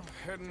still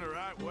heading the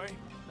right way?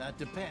 That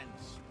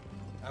depends.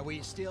 Are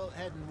we still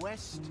heading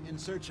west in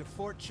search of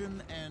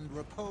fortune and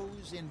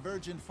repose in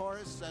virgin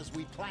forests as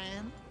we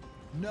planned?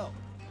 No.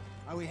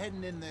 Are we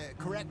heading in the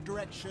correct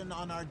direction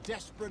on our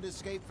desperate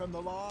escape from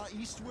the law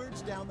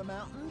eastwards down the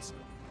mountains?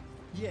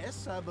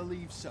 Yes, I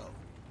believe so.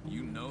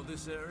 You know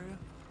this area?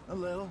 A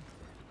little.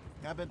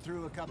 I've been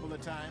through a couple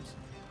of times.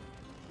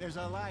 There's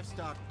a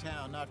livestock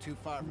town not too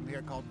far from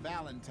here called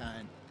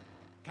Valentine.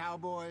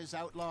 Cowboys,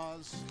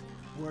 outlaws,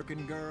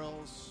 working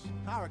girls,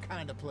 our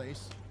kind of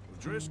place.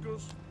 The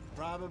Driscolls?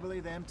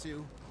 Probably them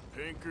too.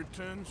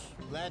 Pinkertons?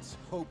 Let's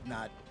hope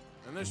not.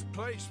 And this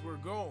place we're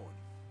going.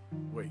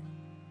 Wait,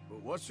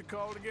 but what's it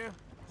called again?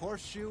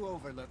 Horseshoe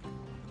Overlook.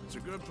 It's a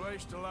good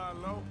place to lie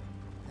low?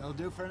 It'll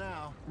do for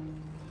now.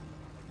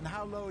 And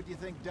how low do you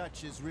think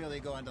Dutch is really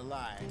going to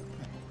lie?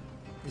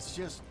 It's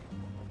just,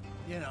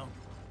 you know,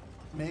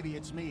 maybe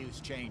it's me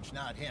who's changed,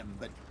 not him,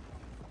 but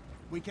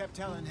we kept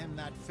telling him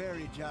that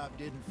ferry job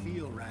didn't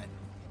feel right.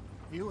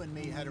 You and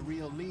me had a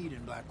real lead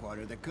in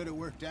Blackwater that could have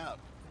worked out.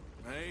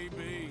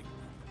 Maybe.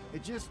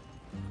 It just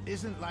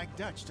isn't like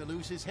Dutch to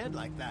lose his head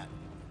like that.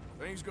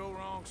 Things go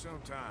wrong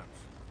sometimes.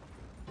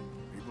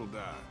 People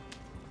die.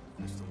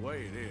 It's the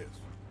way it is.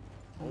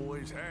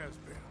 Always has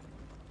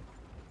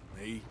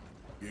been. Me,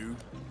 you,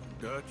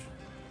 Dutch.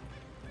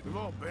 We've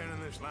all been in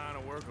this line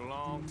of work a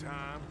long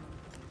time.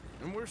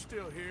 And we're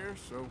still here,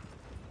 so...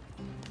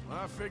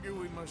 I figure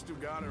we must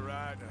have got it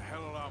right a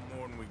hell of a lot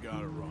more than we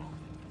got it wrong.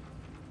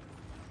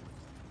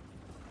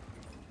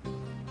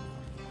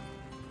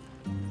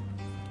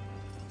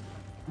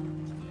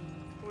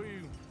 What are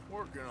you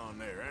working on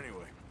there,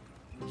 anyway?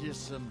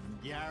 Just some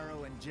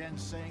yarrow and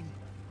ginseng.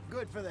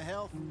 Good for the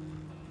health.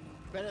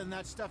 Better than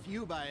that stuff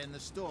you buy in the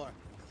store.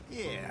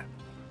 Yeah,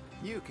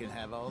 you can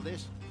have all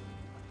this.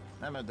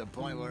 I'm at the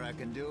point where I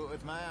can do it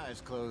with my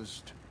eyes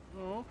closed.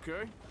 Oh,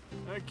 okay.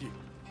 Thank you.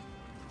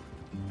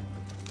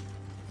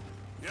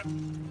 Yep.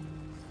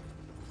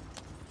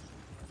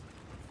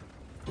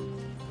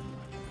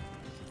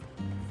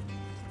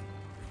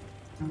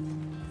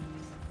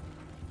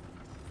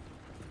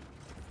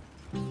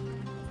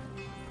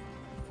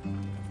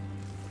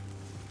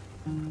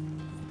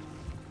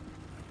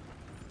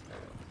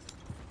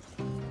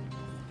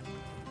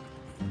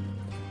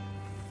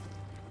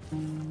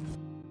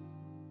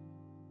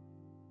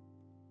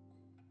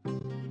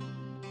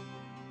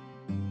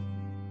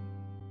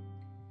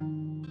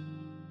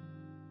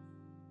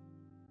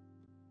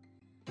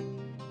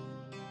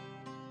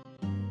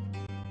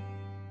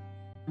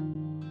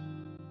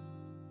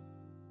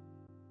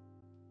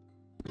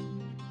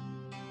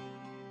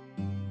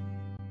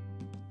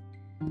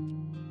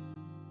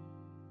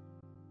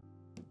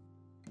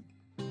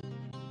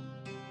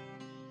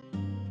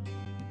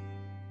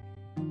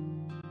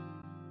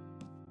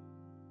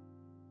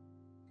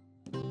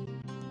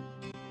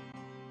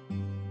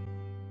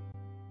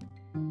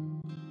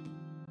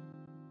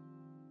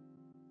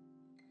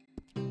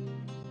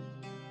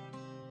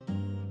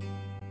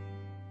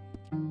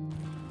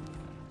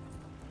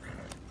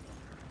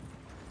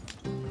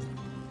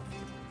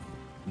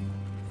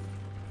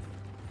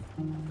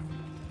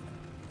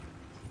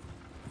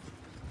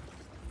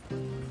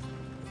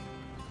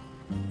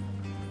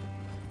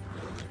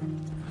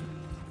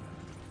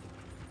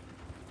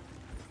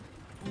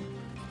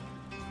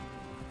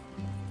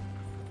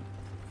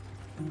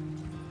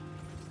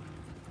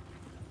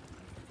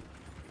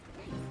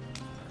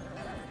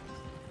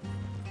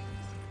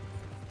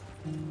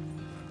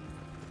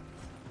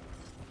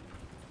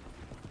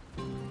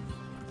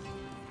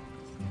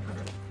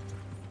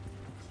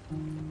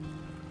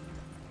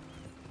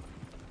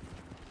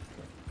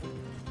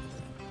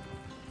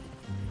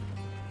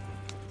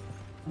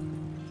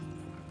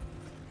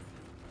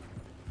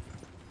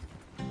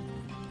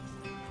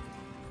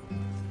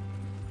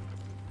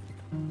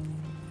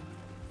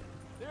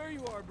 There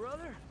you are,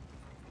 brother.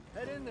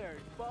 Head in there.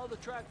 Follow the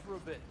track for a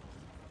bit.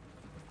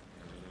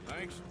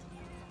 Thanks.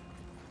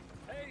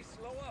 Hey,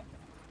 slow up.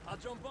 I'll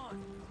jump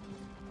on.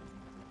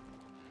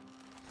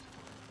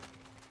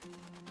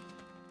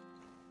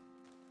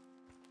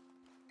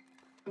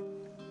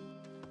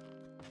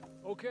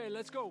 Okay,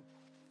 let's go.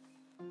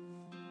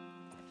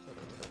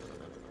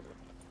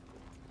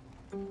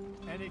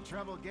 Any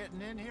trouble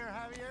getting in here,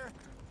 Javier?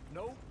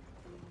 Nope.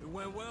 It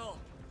went well.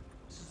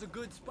 This is a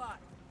good spot.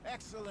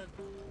 Excellent.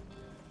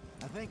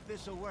 I think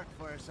this'll work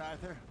for us,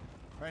 Arthur.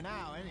 For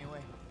now,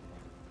 anyway.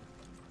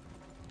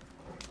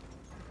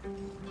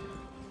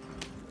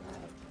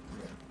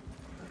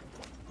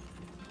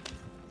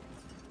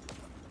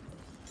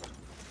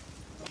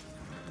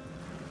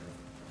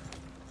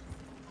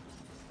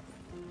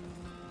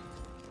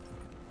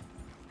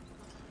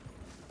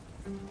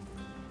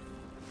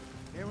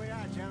 Here we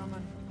are,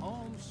 gentlemen.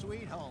 Home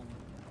sweet home.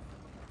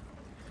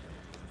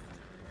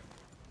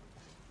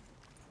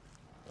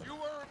 You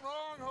weren't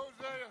wrong,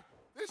 Hosea.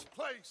 This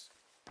place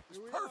is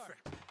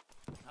perfect.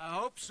 I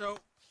hope so.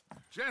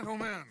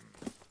 Gentlemen,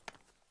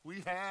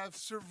 we have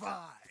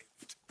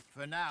survived.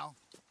 For now.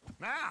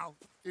 Now,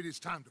 it is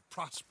time to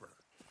prosper.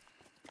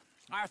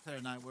 Arthur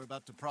and I were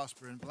about to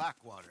prosper in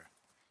Blackwater.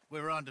 We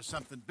were onto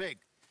something big.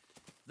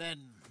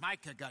 Then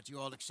Micah got you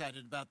all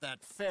excited about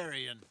that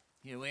ferry, and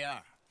here we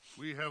are.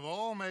 We have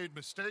all made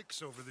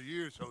mistakes over the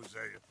years,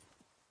 Hosea.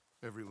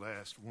 Every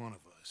last one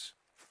of us.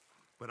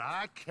 But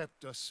I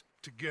kept us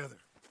together.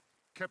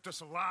 Kept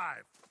us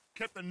alive.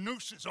 Kept the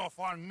nooses off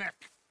our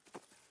neck.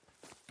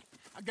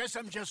 I guess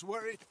I'm just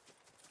worried.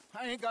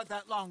 I ain't got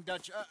that long,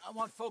 Dutch. I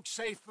want folks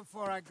safe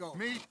before I go.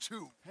 Me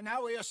too. And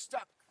now we are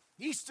stuck.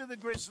 East of the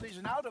Grizzlies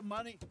and out of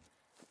money.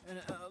 And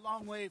a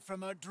long way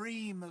from our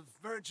dream of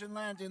virgin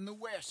land in the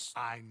west.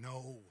 I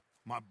know,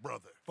 my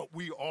brother. But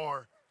we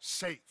are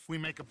safe. We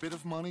make a bit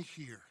of money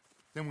here.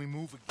 Then we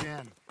move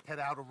again. Head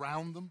out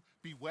around them.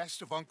 Be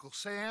west of Uncle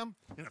Sam.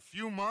 In a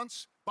few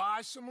months,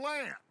 buy some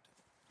land.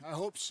 I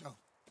hope so.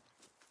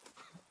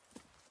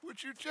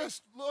 Would you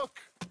just look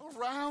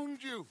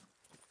around you?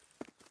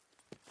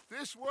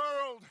 This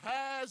world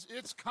has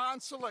its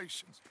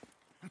consolations.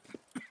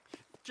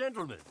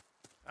 Gentlemen,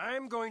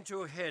 I'm going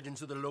to head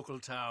into the local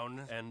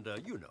town and,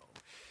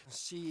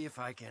 see if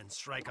I can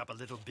strike up a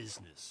little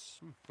business.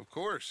 Of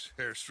course,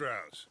 Herr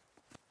Strauss.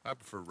 I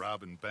prefer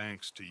robbing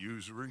banks to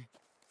usury.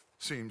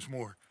 Seems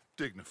more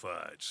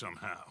dignified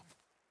somehow.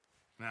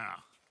 Now,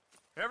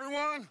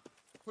 everyone,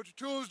 put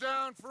your tools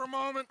down for a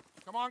moment.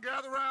 Come on,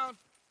 gather round.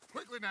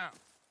 Quickly now.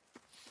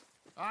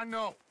 I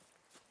know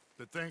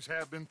that things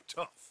have been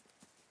tough,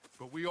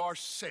 but we are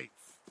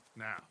safe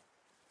now,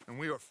 and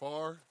we are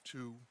far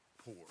too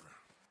poor.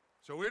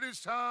 So it is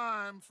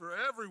time for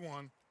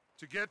everyone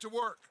to get to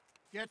work.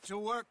 Get to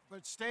work,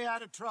 but stay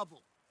out of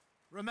trouble.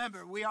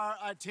 Remember, we are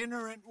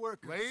itinerant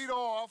workers. Laid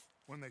off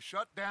when they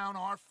shut down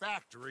our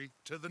factory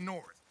to the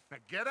north. Now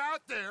get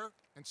out there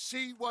and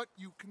see what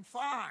you can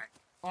find.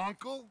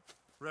 Uncle,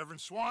 Reverend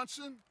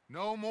Swanson,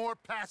 no more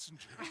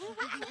passengers.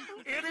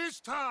 It is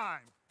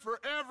time for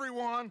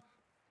everyone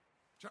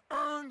to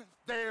earn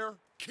their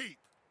keep.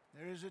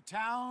 There is a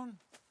town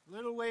a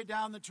little way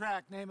down the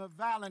track named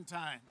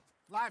Valentine.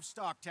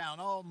 Livestock town,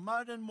 all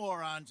mud and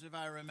morons, if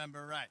I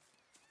remember right.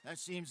 That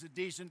seems a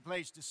decent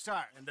place to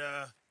start. And,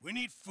 we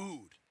need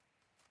food.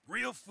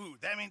 Real food.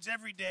 That means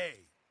every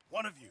day.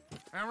 One of you.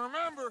 And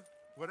remember,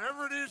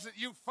 whatever it is that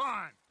you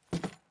find,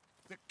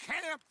 the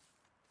camp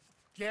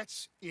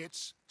gets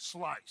its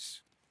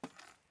slice.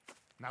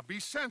 Now be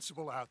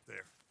sensible out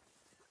there.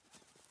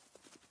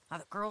 Now,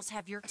 the girls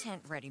have your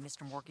tent ready,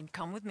 Mr. Morgan.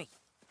 Come with me.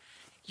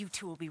 You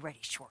two will be ready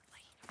shortly.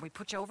 We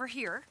put you over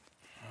here.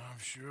 I'm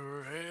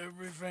sure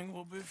everything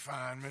will be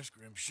fine, Miss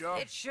Grimshaw.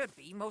 It should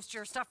be. Most of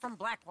your stuff from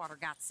Blackwater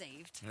got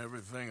saved.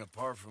 Everything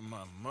apart from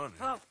my money.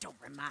 Oh, don't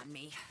remind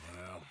me.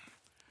 Well,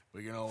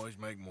 we can always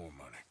make more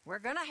money. We're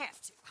gonna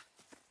have to.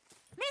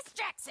 Miss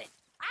Jackson,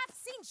 I've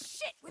seen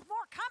shit with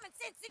more common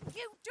sense than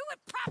you. Do it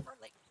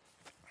properly.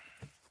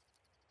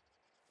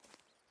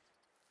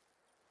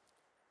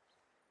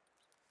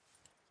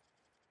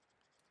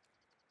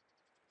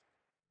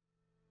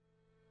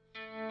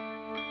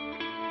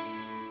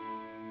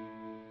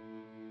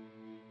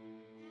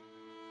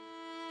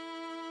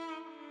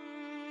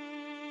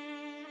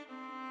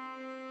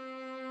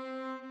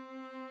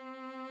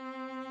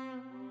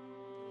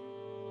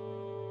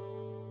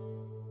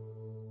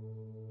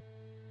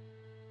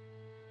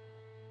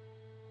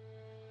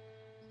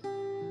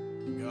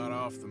 Got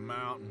off the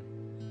mountain,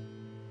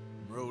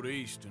 rode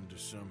east into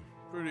some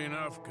pretty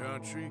enough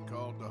country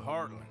called the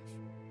Heartlands.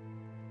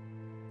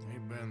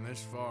 Ain't been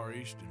this far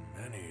east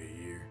in many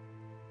a year.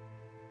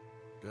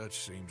 Dutch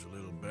seems a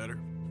little better.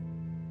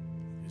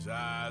 His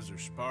eyes are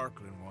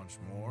sparkling once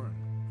more,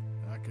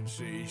 and I can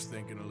see he's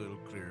thinking a little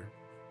clearer.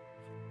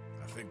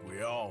 I think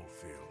we all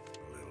feel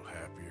a little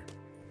happier,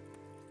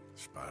 in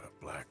spite of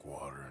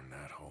Blackwater and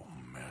that whole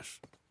mess.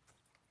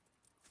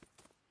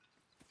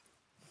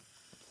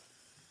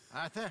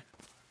 Arthur?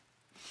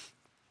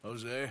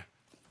 Hosea?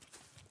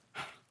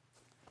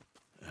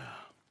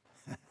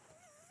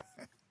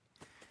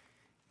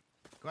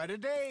 Quite a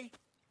day.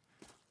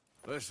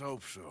 Let's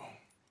hope so.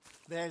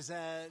 There's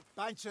a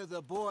bunch of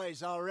the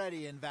boys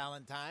already in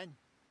Valentine.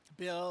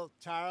 Bill,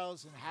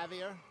 Charles, and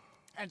Javier.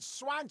 And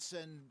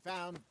Swanson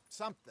found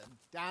something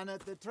down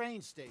at the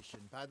train station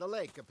by the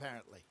lake,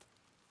 apparently.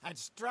 And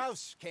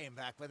Strauss came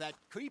back with that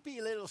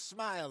creepy little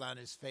smile on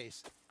his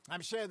face.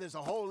 I'm sure there's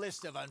a whole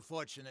list of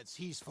unfortunates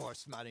he's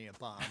forced money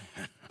upon.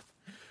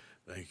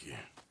 Thank you.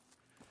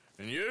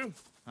 And you?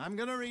 I'm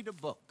gonna read a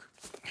book.